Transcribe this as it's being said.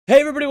Hey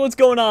everybody, what's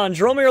going on?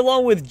 Jerome here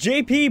along with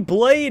JP,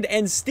 Blade,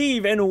 and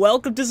Steve, and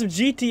welcome to some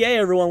GTA,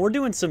 everyone. We're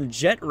doing some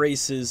jet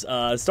races.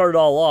 Started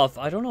all off.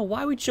 I don't know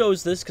why we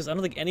chose this, because I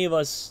don't think any of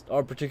us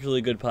are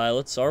particularly good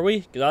pilots, are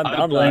we?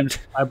 I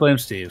blame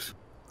Steve.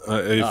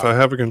 If I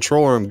have a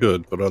controller, I'm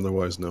good, but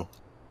otherwise, no.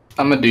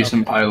 I'm a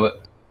decent pilot.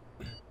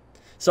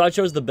 So I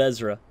chose the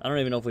Bezra. I don't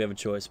even know if we have a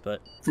choice, but...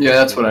 Yeah,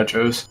 that's what I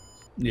chose.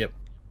 Yep.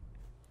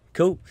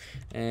 Cool.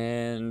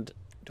 And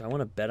do I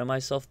want to bet on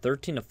myself?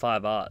 13 to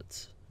 5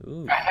 odds.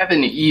 Ooh. I have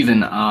an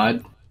even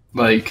odd.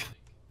 Like,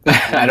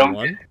 I don't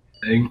get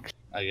anything.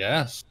 I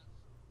guess.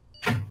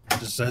 It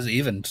just says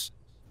evens.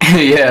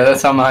 Yeah,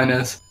 that's how mine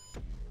is.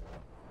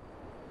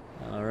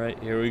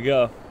 Alright, here we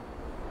go.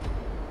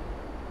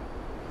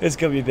 It's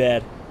gonna be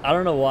bad. I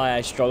don't know why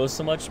I struggle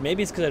so much.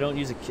 Maybe it's because I don't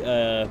use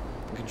a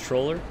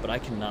controller, but I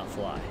cannot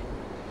fly.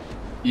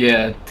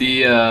 Yeah,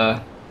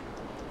 the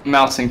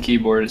mouse and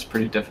keyboard is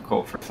pretty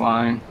difficult for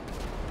flying.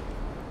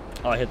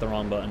 Oh, I hit the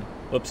wrong button.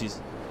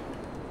 Whoopsies.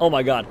 Oh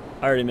my god,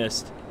 I already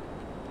missed.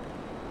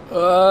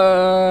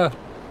 Oh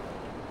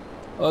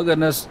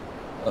goodness.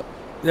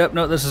 Yep,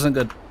 no, this isn't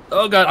good.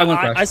 Oh god, I'm gonna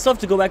crash. I still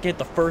have to go back and hit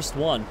the first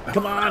one.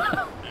 Come on.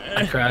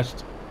 I crashed.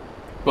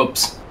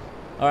 Whoops.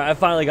 Alright, I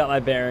finally got my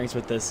bearings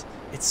with this.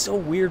 It's so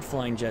weird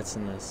flying jets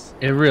in this.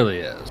 It really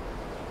is.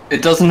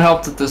 It doesn't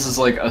help that this is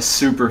like a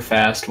super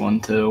fast one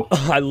too.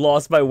 I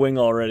lost my wing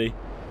already.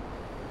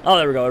 Oh,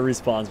 there we go. It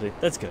respawns me.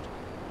 That's good.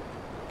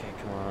 Okay,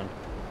 come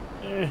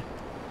on.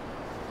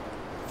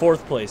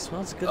 Fourth place.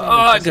 Well, it's a good thing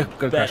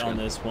I bet on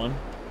this one.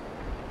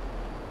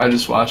 I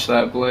just watched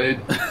that, Blade.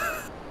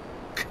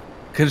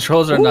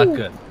 Controls are not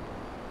good.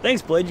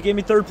 Thanks, Blade. You gave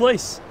me third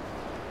place.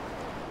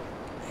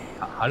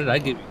 How did I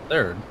give you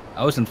third?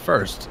 I was in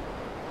first.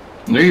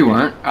 No, you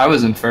weren't. I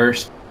was in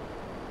first.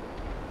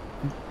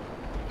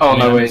 Oh,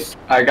 no, wait.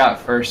 I got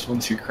first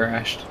once you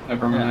crashed.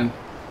 Never mind.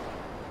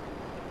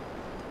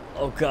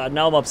 Oh, God.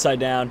 Now I'm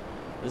upside down.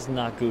 This is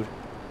not good.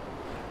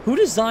 Who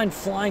designed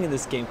flying in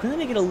this game? Couldn't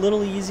they make it a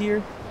little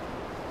easier?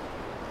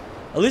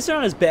 At least they're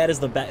not as bad as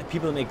the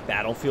people that make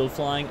Battlefield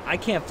flying. I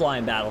can't fly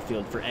in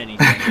Battlefield for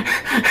anything.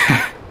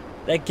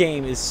 That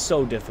game is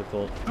so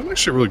difficult. I'm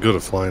actually really good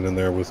at flying in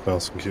there with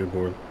mouse and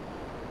keyboard.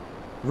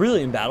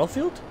 Really, in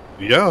Battlefield?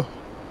 Yeah.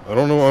 I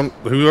don't know,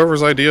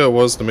 whoever's idea it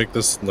was to make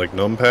this, like,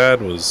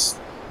 numpad was...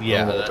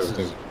 Yeah,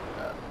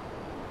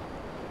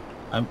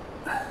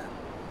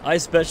 I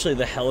especially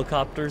the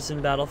helicopters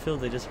in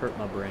Battlefield, they just hurt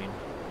my brain.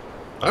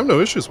 I have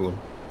no issues with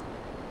them.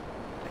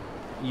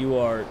 You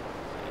are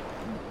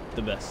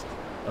the best.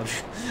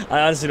 I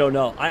honestly don't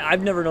know.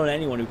 I've never known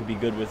anyone who could be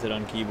good with it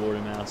on keyboard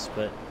and mouse,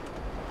 but...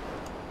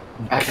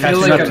 I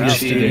feel like I'm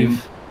cheating.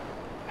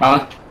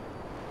 Huh?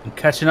 I'm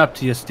catching up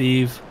to you,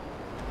 Steve.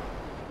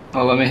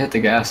 Oh, let me hit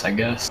the gas, I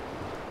guess.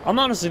 I'm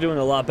honestly doing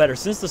a lot better.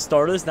 Since the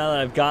start of this, now that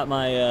I've got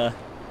my,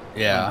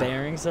 my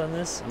bearings on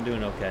this, I'm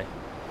doing okay.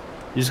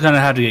 You just kind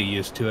of have to get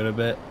used to it a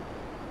bit.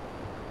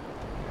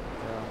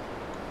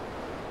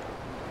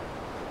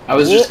 I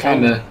was just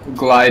kind of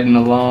gliding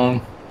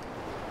along.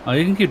 Oh,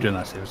 you can keep doing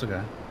that, Steve. It's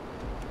okay.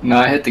 No,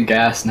 I hit the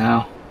gas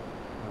now.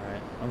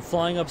 Alright. I'm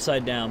flying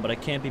upside down, but I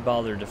can't be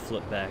bothered to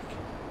flip back.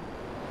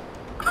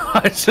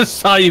 I just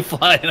saw you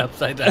flying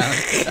upside down.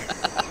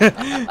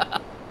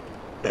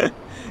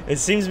 It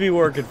seems to be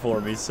working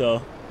for me,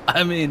 so...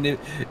 I mean, if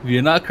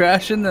you're not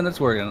crashing, then it's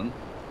working.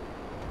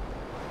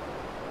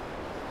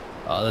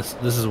 Oh,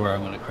 this is where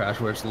I'm going to crash,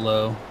 where it's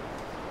low.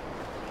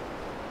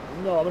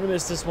 No, I'm going to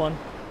miss this one.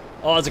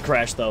 Oh, it's a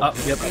crash, though. Oh,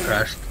 yep, I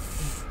crashed.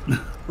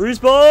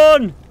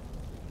 Respawn!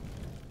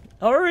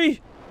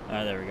 Hurry!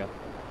 Alright, there we go.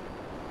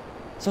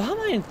 So how am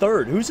I in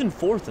third? Who's in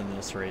fourth in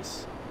this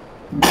race?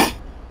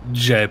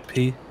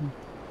 JP.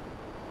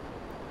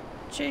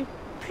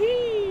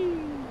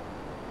 JP!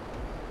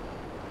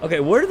 Okay,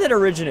 where did that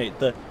originate?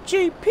 The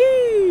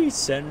JP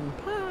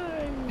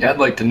Senpai? Yeah, I'd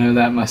like to know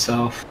that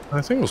myself.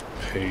 I think it was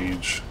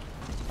Paige.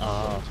 I'm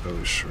not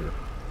totally sure.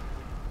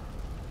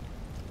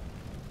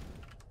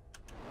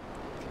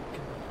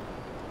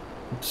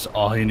 That's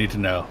all you need to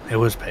know. It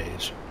was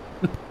Paige.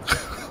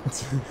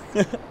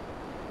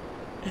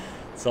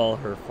 It's all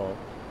her fault.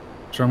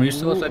 Jerome, are you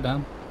still upside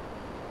down?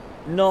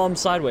 No, I'm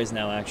sideways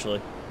now,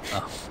 actually.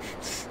 Oh.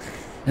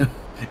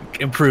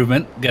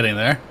 Improvement. Getting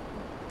there.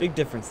 Big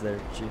difference there,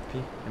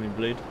 GP. I mean,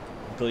 Blade.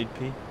 Blade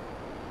P.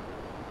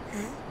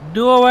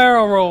 Do a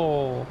barrel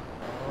roll.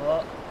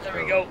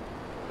 There we go.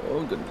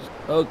 Oh, goodness.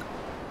 Oh.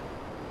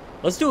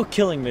 Let's do a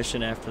killing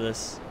mission after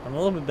this. I'm a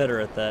little bit better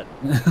at that.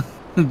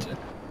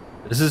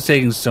 This is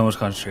taking so much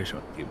concentration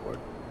with the keyboard.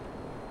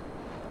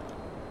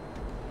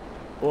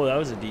 Oh, that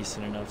was a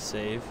decent enough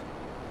save.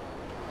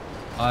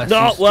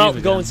 No, well,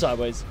 going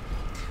sideways.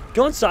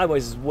 Going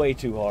sideways is way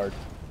too hard.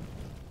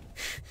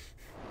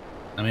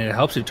 I mean, it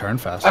helps you turn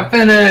faster. I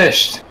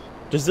finished!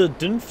 Does the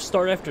didn't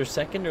start after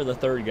second or the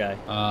third guy?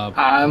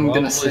 I'm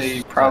gonna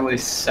say probably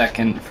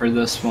second for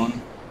this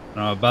one.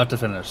 No, I'm about to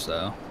finish,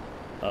 though.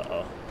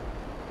 Uh-oh.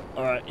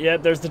 Alright, yeah,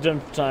 there's the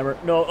jump timer.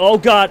 No, oh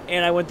god,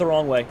 and I went the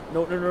wrong way.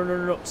 No, no, no, no,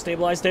 no, no.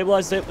 Stabilize,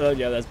 stabilize, stabilize. Oh,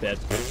 yeah, that's bad.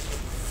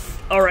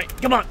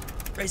 Alright, come on.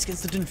 Race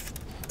against the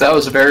That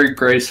was very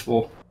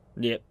graceful.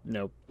 Yep.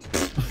 Nope.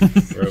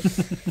 Rip.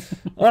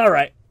 All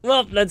right.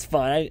 Well, that's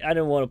fine. I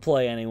didn't want to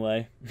play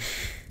anyway.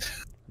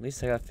 At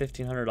least I got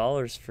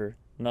 $1,500 for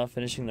not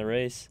finishing the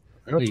race.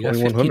 I got You got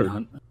 2100.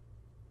 1,500.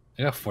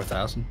 I got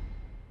 4,000.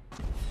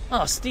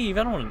 Oh, Steve,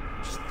 I don't want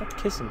to stop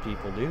kissing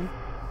people, dude.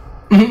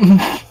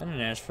 I didn't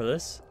ask for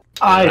this.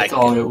 I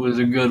thought it was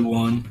a good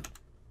one.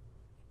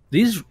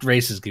 These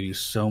races give you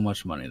so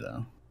much money,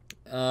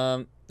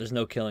 though. There's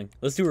no killing.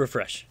 Let's do a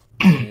refresh.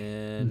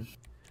 And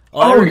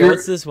there we go.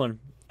 What's this one?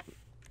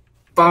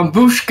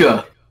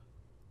 Bambushka.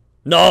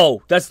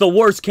 No, that's the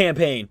worst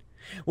campaign.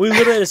 We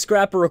literally had to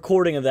scrap a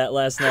recording of that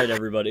last night,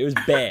 everybody. It was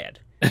bad.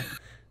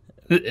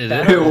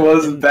 It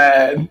was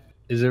bad.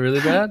 Is it really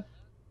bad?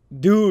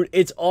 Dude,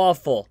 it's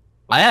awful.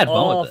 I had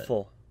fun with it.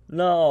 Awful.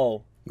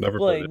 No. Never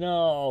Play, played it.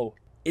 no.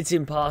 It's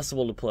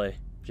impossible to play,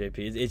 JP.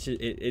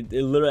 It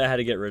literally, I had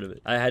to get rid of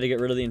it. I had to get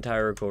rid of the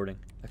entire recording.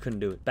 I couldn't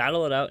do it.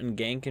 Battle it out in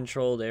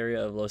gang-controlled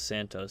area of Los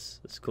Santos.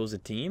 This cool as a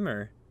team,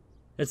 or?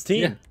 It's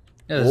team. Yeah.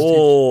 Yeah,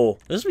 Oh,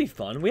 this will be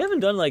fun. We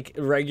haven't done like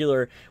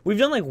regular. We've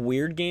done like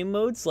weird game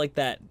modes, like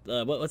that.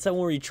 What's that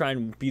one where you try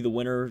and be the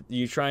winner?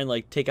 You try and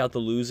like take out the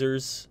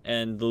losers,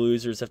 and the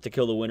losers have to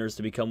kill the winners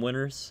to become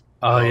winners.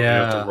 Oh, You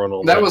have yeah. to run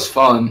all That night. was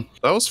fun.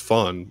 That was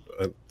fun,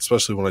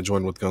 especially when I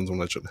joined with guns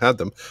when I shouldn't have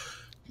them.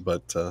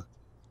 But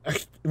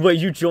Wait,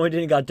 you joined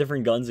in and got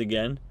different guns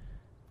again?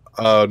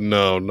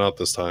 no, not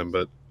this time.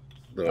 But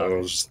I Okay.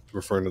 was just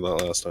referring to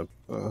that last time.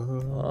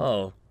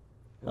 Oh.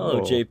 Hello,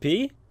 Oh, JP.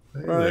 hey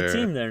We're on a there.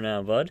 team there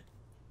now, bud.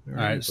 All All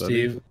right, buddy.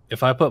 Steve.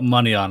 If I put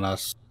money on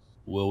us,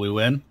 will we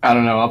win? I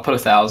don't know. I'll put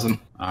 1,000.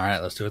 All right,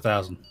 let's do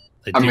 1,000.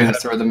 They I'm do gonna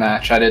have- throw the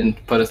match. I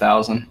didn't put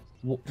 1,000.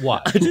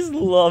 What? I just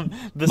love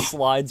the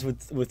slides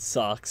with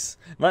socks.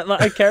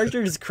 My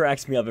character just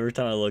cracks me up every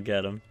time I look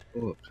at him.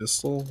 Oh, a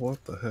pistol?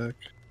 What the heck?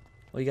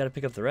 Well, you gotta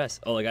pick up the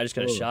rest. Oh, like I just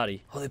got a Oh.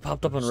 shotty. Oh, they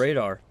popped up on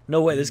radar.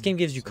 No way, this game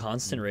gives you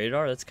constant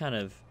radar? That's kind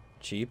of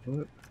cheap.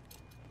 What?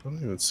 I don't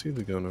even see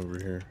the gun over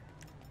here.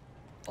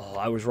 Oh,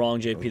 I was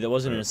wrong, JP. That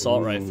wasn't an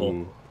assault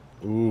rifle.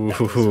 Ooh. That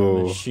was a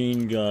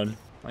machine gun.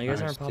 Oh, you guys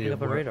Alright, aren't popping Steve,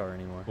 up on where- radar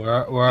anymore. Where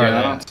Yeah, are I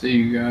they? don't see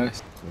you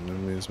guys. When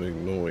enemies make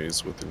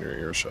noise within your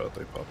earshot,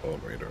 they pop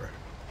on radar.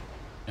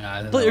 Yeah,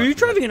 I don't But know are you what-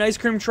 driving an ice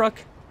cream truck?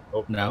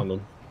 Oh, No. found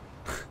them.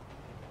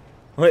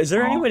 Wait, is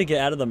there any Oh. way to get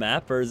out of the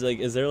map, or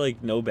is there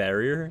like no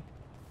barrier?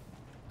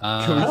 Can we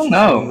I Uh, don't just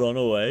know. run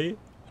away?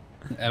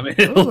 I mean,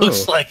 it Oh.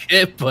 looks like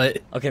it, but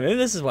Okay, maybe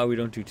this is why we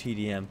don't do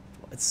TDM.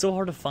 It's so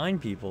hard to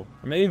find people.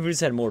 Or maybe if we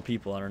just had more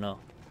people, I don't know.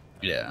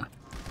 yeah.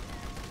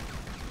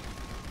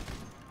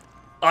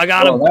 I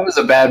got Oh, him! that was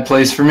a bad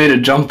place for me to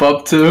jump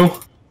up to.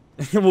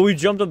 Well, we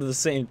jumped up at the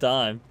same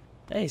time.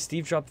 Hey,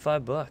 Steve dropped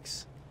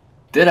 $5.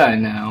 Did I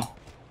now?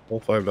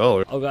 All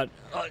 $5. Oh god.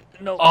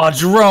 No. Oh,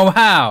 Jerome,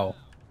 how?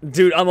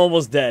 Dude, I'm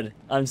almost dead.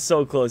 I'm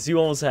so close. You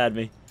almost had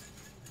me.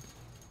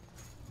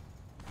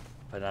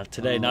 But not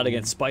today, not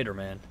against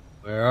Spider-Man.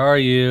 Where are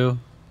you?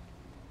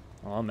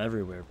 Oh, I'm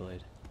everywhere,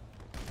 Blade.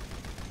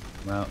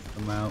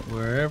 Come out,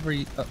 wherever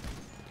you. Oh.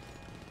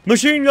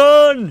 Machine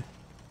gun!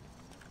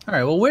 All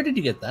right. Well, where did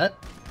you get that,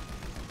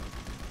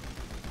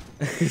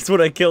 It's what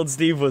I killed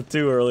Steve with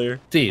too earlier.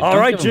 Steve? All don't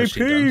right, give him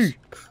machine JP.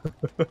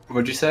 guns.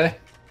 What'd you say?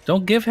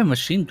 Don't give him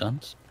machine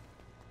guns.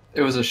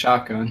 It was a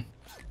shotgun.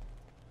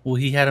 Well,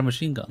 he had a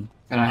machine gun.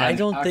 And I, had I a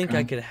don't think I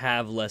shotgun. could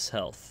have less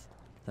health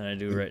than I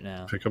do right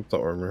now. Pick up the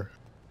armor.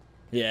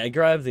 Yeah, I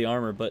grab the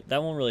armor, but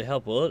that won't really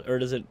help, will it? Or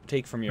does it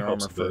take from your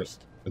Helps armor a bit.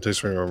 first? It takes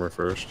from your armor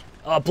first.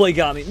 Oh, Blade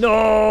got me.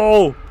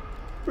 No!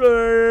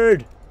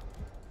 Blade!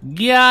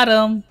 Got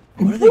him.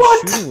 What are they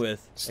What? shooting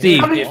with?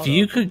 Steve, Hey, if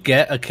you could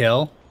get a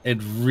kill,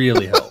 it'd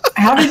really help.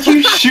 How did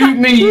you shoot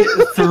me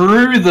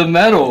through the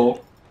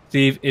metal?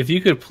 Steve, if you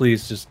could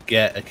please just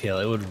get a kill,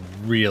 it would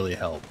really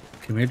help.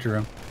 Come here,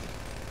 Jerome.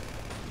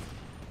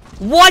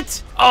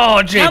 What?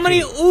 Oh, JP. How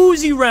many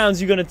Uzi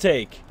rounds you gonna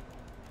take?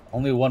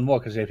 Only one more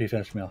because JP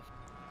finished me off.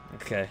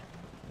 Okay.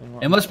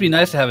 It must be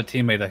nice to have a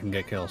teammate that can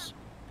get kills.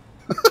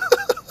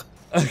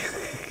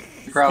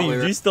 Probably. Steve, do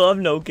you Right. still have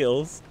no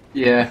kills?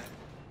 Yeah.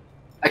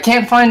 I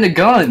can't find a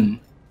gun.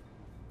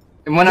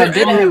 And when I They're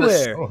did have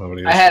everywhere. I don't have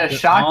any. I had a On the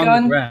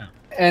shotgun, ground.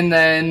 and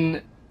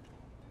then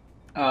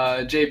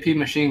JP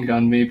machine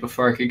gunned me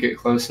before I could get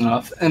close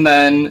enough. And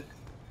then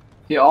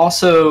he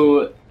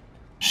also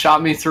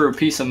shot me through a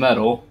piece of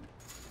metal.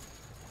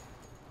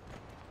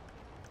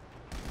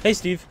 Hey,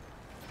 Steve.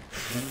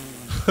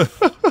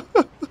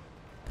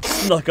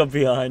 Snuck up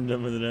behind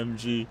him with an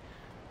MG.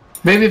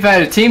 Maybe if I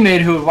had a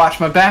teammate who would watch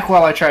my back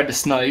while I tried to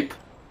snipe.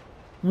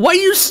 Why are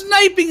you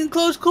sniping in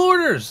close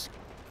quarters?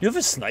 You have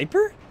a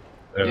sniper?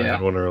 Yeah, I Yeah.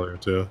 had one earlier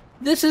too.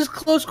 This is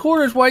close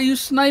quarters. Why are you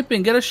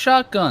sniping? Get a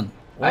shotgun.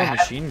 Or I a have-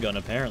 machine gun,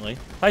 apparently.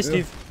 Hi,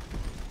 Steve.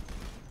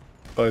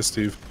 Bye,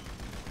 Steve.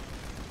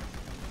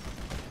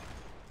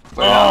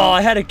 But, Oh,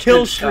 I had a kill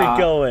good streak shot.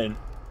 going.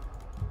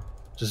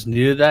 Just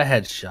needed that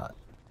headshot.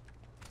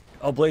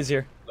 Oh, Blaze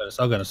here.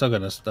 Oh goodness, oh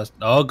goodness. That's,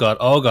 oh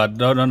god,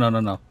 no, no, no,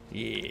 no, no.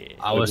 Yeah.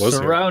 I It was was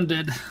here.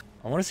 surrounded.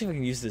 I want to see if I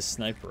can use this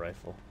sniper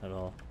rifle at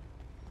all.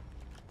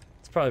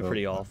 It's probably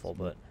pretty Oh. awful,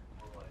 but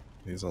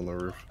He's on the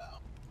roof.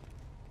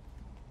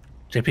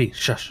 JP,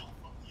 shush.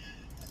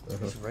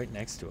 He's right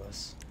next to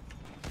us.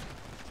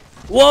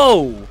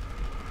 Whoa!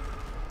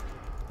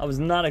 I was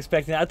not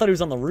expecting that. I thought he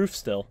was on the roof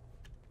still.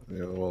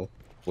 Yeah, well,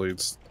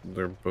 Blades,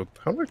 they're both...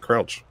 How do I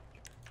crouch?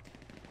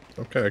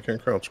 Okay, I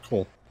can't crouch.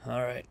 Cool.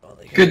 Alright. Well,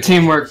 Good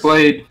teamwork,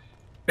 Blade.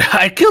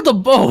 I killed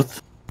them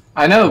both.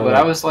 I know, but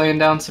I was laying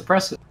down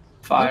suppressive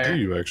fire. How do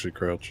you actually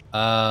crouch?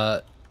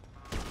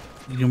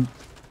 You can...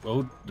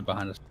 Oh, they're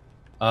behind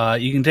us.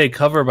 You can take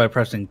cover by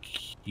pressing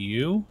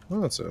Q.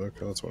 Oh, that's it.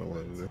 Okay, that's what I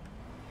wanted to do.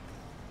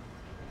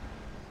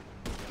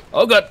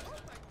 Oh, God.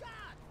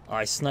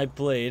 I sniped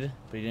Blade,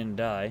 but he didn't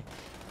die.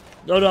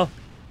 No, no.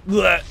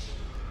 Bleh.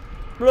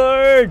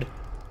 Blade!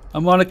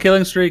 I'm on a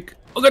killing streak.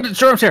 Oh, God,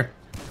 Jerome's here.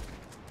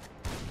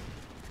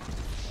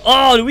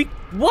 Oh, did we...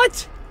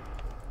 What?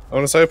 I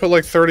want to say I put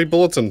like 30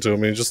 bullets into him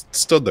and he just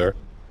stood there.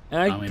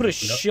 And I mean, put a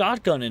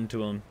shotgun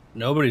into him.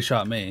 Nobody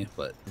shot me,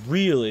 but...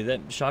 Really?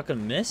 That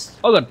shotgun missed?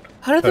 Oh, God.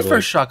 How did the Heavily.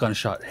 first shotgun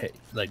shot hit?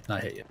 Like,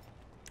 not hit you?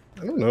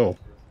 I don't know.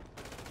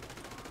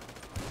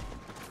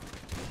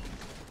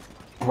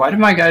 Why did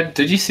my guy...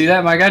 Did you see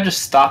that? My guy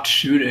just stopped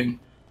shooting.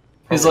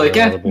 He's Probably like,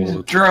 out yeah, of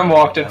bullets. Jerome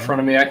walked in front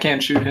of me. I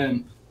can't shoot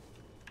him.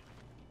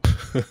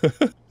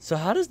 So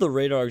how does the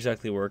radar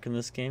exactly work in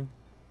this game?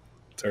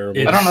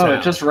 Terrible. I don't know. It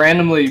sound. just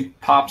randomly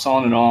pops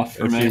on and off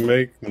for If me. you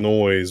make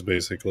noise,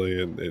 basically,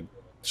 it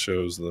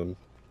shows them.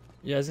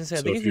 Yeah, I was gonna say, I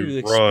So think if if you you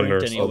like run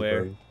sprint or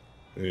anywhere.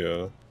 something,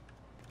 yeah.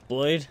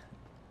 Blade?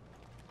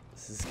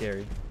 This is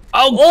scary.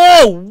 Oh!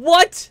 Oh,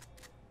 what?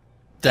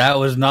 That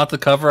was not the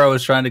cover I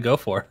was trying to go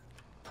for.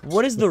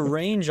 What is the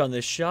range on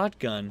this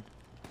shotgun?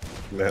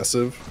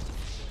 Massive.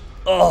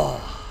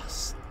 Oh,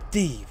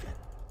 Steven.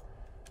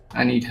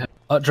 I need help.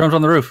 Oh, Jerome's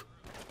on the roof.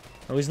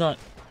 Oh, he's not.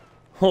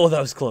 Oh, that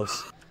was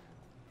close.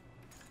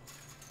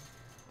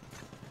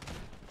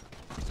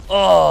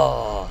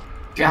 Oh,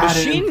 Got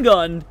machine him.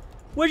 gun.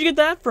 Where'd you get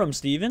that from,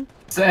 Steven?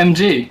 It's the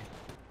MG.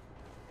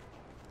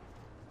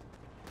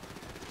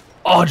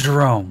 Oh,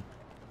 Jerome.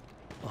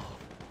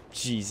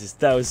 Jesus,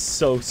 that was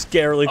so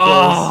scarily close.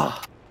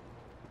 Oh.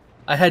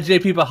 I had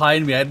JP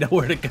behind me. I had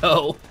nowhere to go.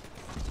 All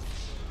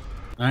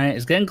right,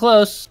 it's getting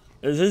close.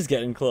 This is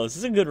getting close. This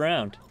is a good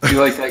round. You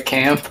like that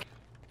camp?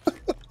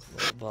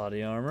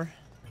 Body armor.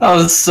 I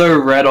was so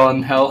red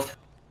on health.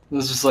 It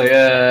was just like,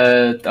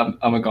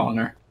 I'm a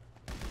goner.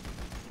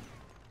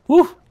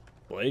 Whew.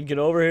 Blade, get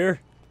over here.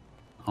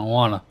 I don't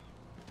wanna.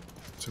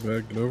 Too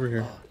bad. Get over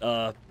here.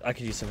 I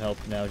could use some help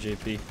now,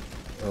 JP.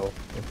 Oh,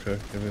 okay.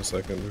 Give me a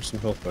second. There's some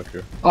health back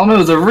here. Oh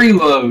no, the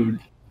reload.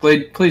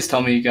 Blade, please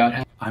tell me you got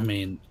him. I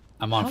mean,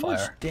 I'm on How fire.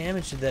 much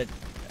damage did that...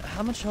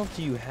 How much health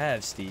do you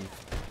have, Steve?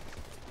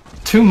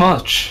 Too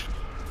much.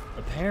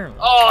 Apparently.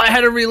 Oh, I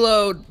had to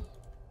reload.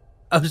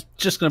 I was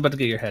just about to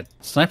get your head.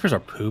 Snipers are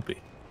poopy.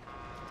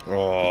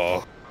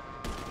 Oh,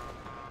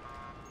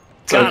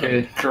 It's Got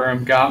okay.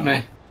 Jerome got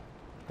me.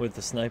 With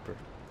the sniper.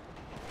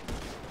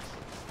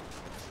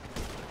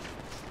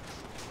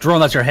 Jerome,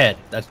 that's your head.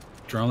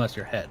 Jerome, that's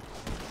your head.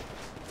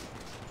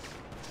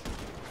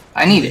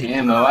 I need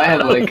ammo. I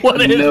have like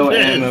What is no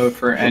this? ammo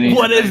for anything.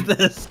 What is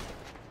this?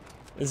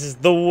 This is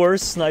the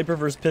worst sniper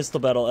versus pistol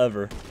battle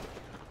ever.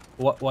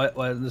 Why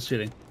isn't this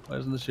shooting? Why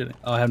isn't this shooting?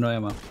 Oh, I have no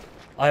ammo.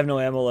 I have no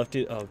ammo left.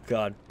 Oh,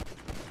 God.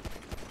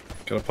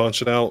 gotta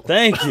punch it out.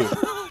 Thank you.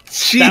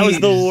 Jeez. That was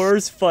the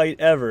worst fight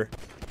ever.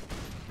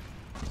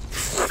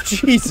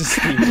 Jesus,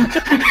 Steve.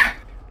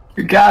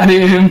 You got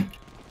him.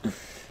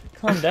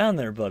 Calm down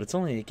there, bud. It's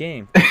only a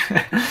game.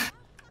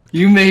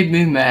 You made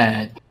me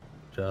mad.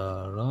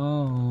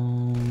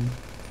 Jerome.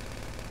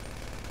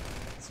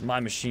 It's my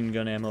machine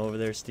gun ammo over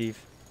there, Steve.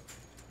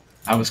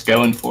 I was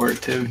going for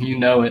it too. You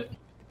know it.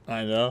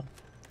 I know.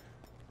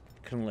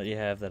 Couldn't let you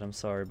have that. I'm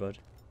sorry, bud.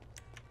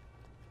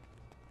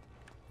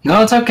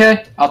 No, it's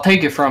okay. I'll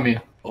take it from you.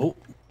 Oh,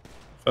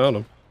 Found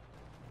him.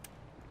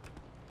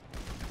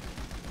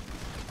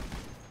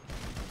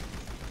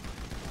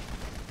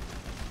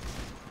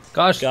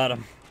 gosh. Got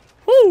him.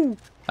 Woo!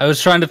 I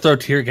was trying to throw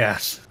tear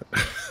gas.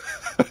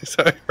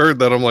 I heard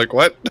that. I'm like,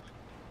 what?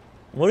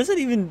 What is that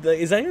even?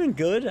 Is that even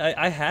good?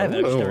 I have I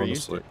actually don't know, never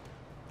used honestly. it.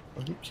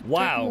 Why do you keep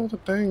Wow. taking all the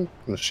dang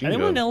machine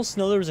Anyone gun? else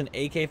know there was an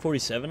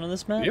AK-47 on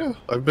this map? Yeah,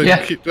 I've been.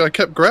 Yeah. I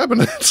kept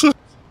grabbing it.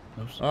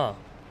 Oh,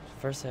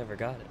 first I ever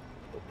got it.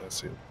 I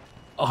see it.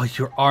 Oh,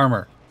 your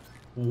armor.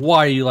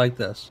 Why are you like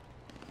this?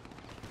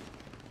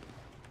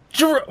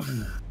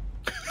 Jerome.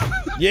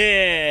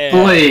 Yeah!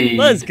 Blade.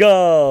 Let's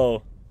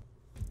go!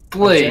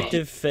 Blade.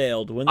 Objective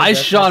failed. Win the I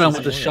death shot him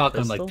matches with the and win a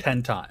shotgun pistol? like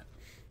 10 times.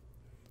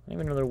 I didn't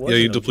even know there was Yeah,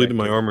 you an depleted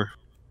my objective.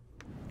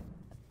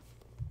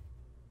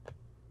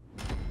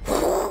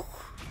 armor.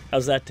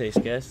 How's that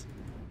taste, guys?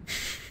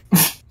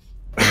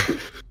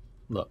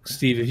 Look,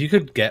 Steve, if you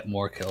could get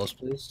more kills,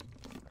 please.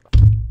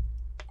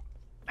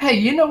 Hey,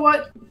 you know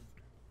what?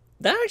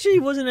 That actually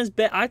wasn't as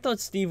bad. I thought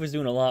Steve was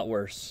doing a lot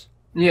worse.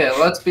 Yeah,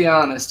 let's be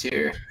honest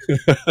here.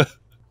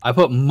 I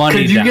put money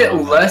Could you down. get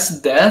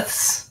less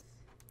deaths?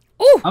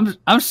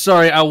 I'm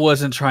sorry, I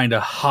wasn't trying to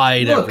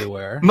hide Look,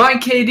 everywhere. My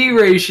KD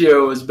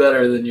ratio is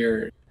better than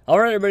yours. All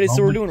right, everybody.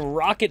 So we're doing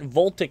rocket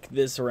voltic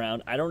this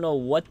round. I don't know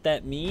what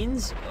that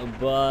means,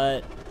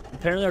 but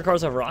apparently our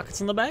cars have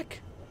rockets in the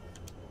back.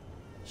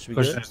 Should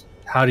be good.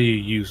 How do you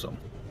use them?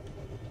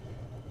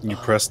 You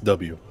press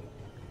W.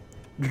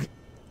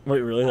 Wait,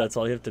 really? That's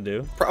all you have to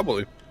do?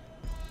 Probably.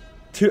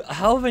 Dude,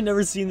 how have I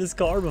never seen this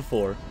car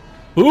before?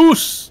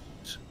 Boost!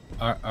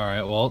 All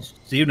right, well,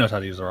 Steve knows how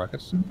to use the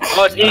rockets.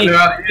 Oh, it's I E! know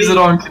how to use it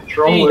on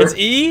controller. It's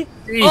E?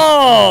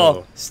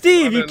 Oh!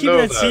 Steve, you didn't keeping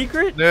know that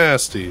secret?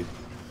 Nasty.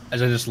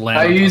 As I just land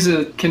I on use top.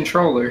 a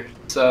controller,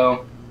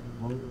 so...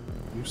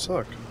 You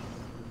suck.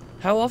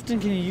 How often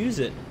can you use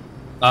it?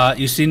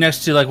 You see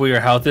next to like where your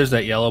health is,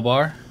 that yellow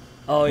bar?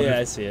 Oh, yeah,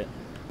 I see it.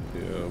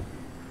 Yeah.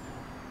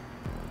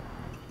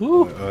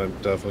 Woo! I'm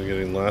definitely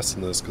getting last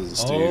in this because of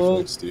Steve. Oh,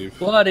 Thanks, Steve.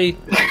 bloody.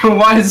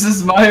 Why is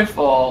this my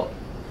fault?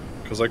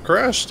 Because I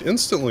crashed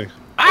instantly.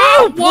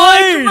 Ow!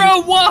 Why,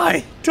 bro?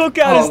 Why? Took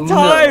out Oh, his no.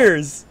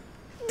 tires!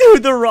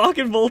 Dude, the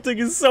rocket volting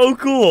is so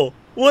cool!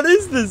 What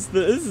is this?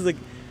 This is like...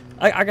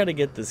 I gotta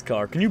get this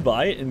car. Can you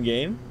buy it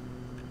in-game?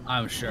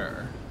 I'm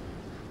sure.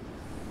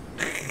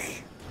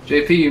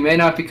 JP, you may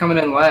not be coming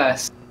in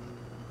last.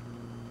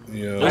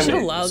 Yeah. They should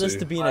we'll allow this see.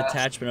 to be an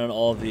attachment on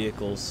all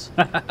vehicles.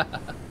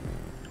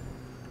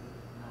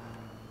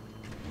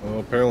 Well,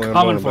 apparently I'm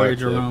Coming going for you, backflip.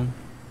 Jerome.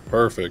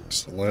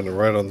 Perfect. Landed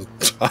right on the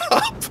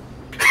top.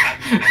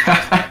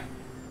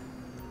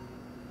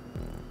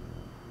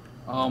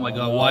 Oh my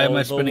god, why am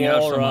I the spinning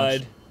out wall so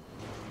ride. much?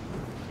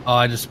 Oh,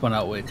 I just spun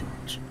out way too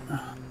much.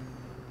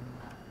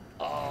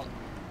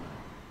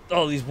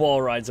 Oh, these wall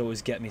rides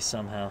always get me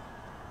somehow.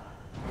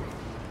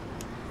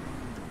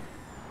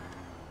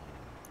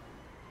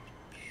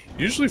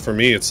 Usually for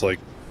me, it's like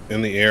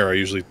in the air. I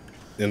usually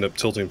end up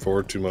tilting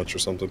forward too much or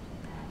something.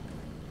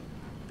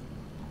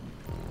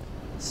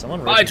 Someone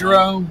Bye, right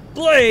Jerome. behind.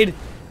 Blade!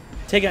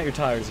 Taking out your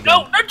tires again.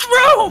 No, not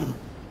Jerome!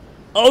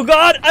 Oh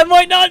god, I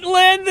might not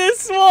land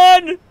this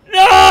one!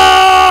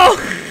 No!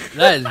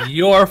 That is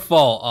your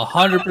fault.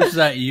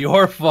 100%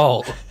 your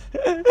fault.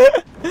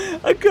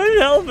 I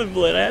couldn't help it,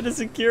 Blade. I had to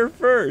secure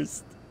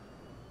first.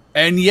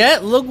 And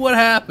yet, look what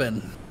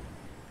happened.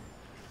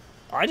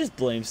 I just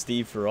blame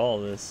Steve for all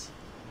this.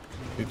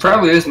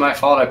 Probably is my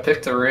fault I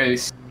picked the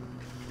race.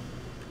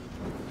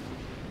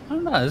 I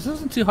don't know, this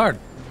isn't too hard.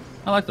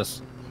 I like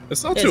this.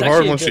 It's not Yeah, too it's hard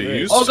actually a once good you race.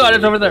 use Oh god, it,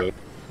 it's over there.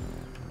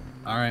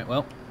 but- Alright,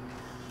 well.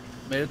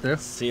 Made it through.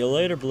 See you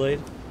later, Blade.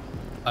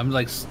 I'm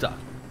like stuck.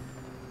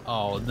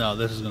 Oh no,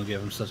 this is gonna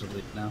give him such a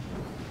lead now.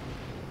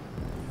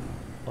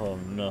 Oh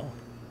no.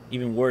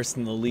 Even worse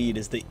than the lead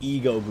is the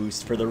ego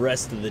boost for the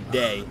rest of the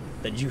day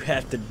that you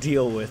have to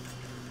deal with.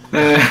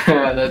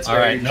 That's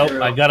Alright, very nope,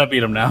 true. I gotta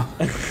beat him now.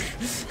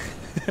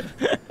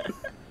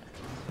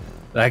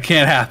 That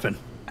can't happen.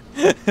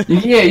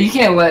 Yeah, you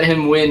can't let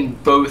him win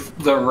both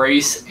the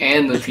race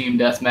and the team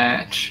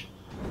deathmatch.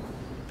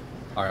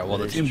 Alright, well,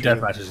 That the is team true.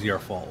 deathmatch is your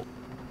fault.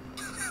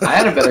 I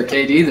had a better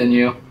KD than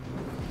you.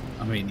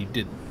 I mean, you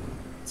didn't.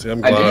 See,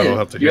 I'm I glad I did. don't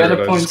have to You hear had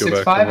it. a I just go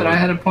back .65 to and I mine.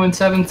 had a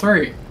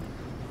 .73.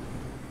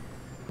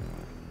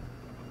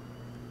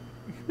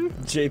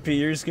 JP,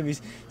 you're just gonna be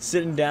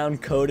sitting down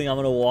coding. I'm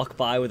gonna walk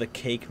by with a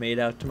cake made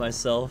out to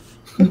myself.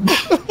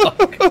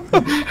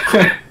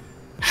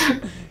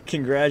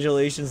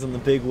 Congratulations on the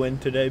big win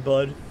today,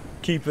 bud.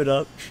 Keep it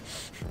up.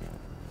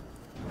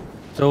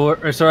 So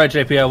it's alright,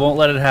 JP, I won't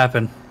let it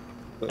happen.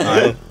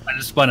 I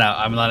just spun out.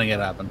 I'm letting it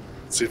happen.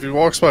 See, if he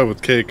walks by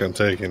with cake, I'm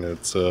taking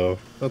it, so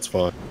that's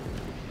fine.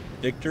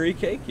 Victory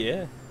cake,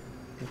 yeah.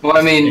 Well,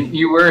 I mean,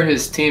 you were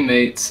his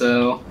teammate,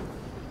 so...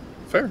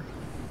 Fair.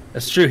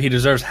 That's true, he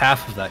deserves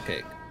half of that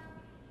cake.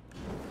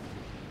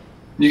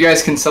 You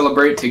guys can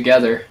celebrate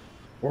together.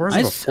 Or is I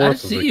it a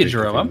fourth of see the you, cake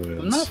Jerome. if he I'm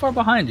wins? not far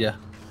behind you.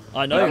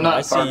 I know I'm you're not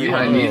I far see you.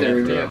 behind either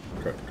of you.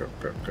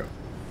 Go.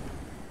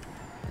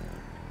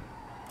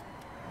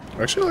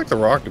 I actually like the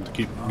rocket to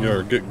keep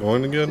get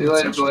going again. See you It's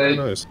later, actually very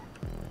Blade. nice.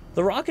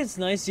 The rocket's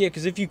nice, yeah,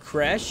 because if you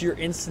crash, you're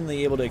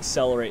instantly able to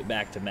accelerate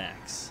back to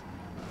max.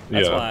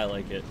 That's Yeah. why I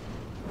like it.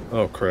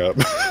 Oh crap.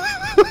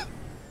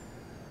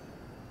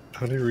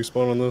 How do you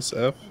respawn on this?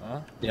 F?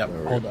 Huh? Yep, There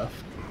we hold go. up.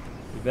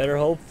 You better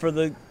hope for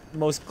the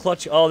most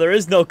clutch. Oh, there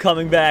is no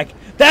coming back.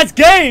 That's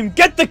game!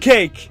 Get the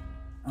cake!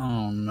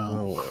 Oh no.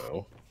 Oh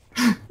wow.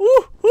 Woo,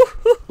 woo,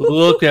 woo, woo.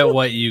 Look at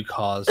what you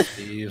caused,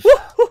 Steve.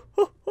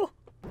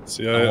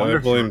 See, I wonder I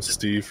if blame you-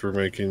 Steve for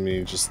making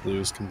me just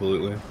lose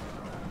completely.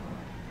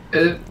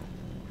 It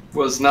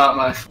was not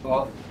my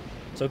fault.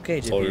 It's okay,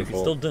 It's all JP. your You can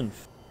fault. still dunf.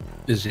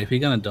 Is JP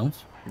gonna dump?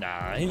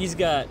 Nah, he's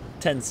got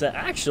 10 cents.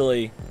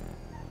 Actually,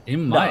 He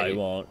no, might. he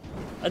won't.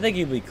 I think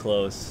he'll be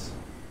close.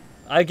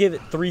 I give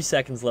it 3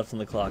 seconds left on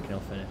the clock and he'll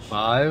finish.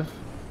 5?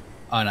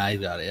 Oh, no, he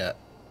got it yet.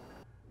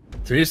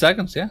 3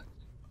 seconds, yeah.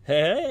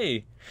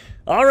 Hey!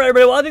 Alright,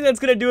 everybody. Well, I think that's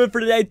going to do it for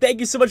today. Thank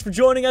you so much for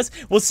joining us.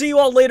 We'll see you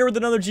all later with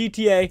another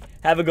GTA.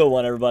 Have a good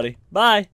one, everybody. Bye!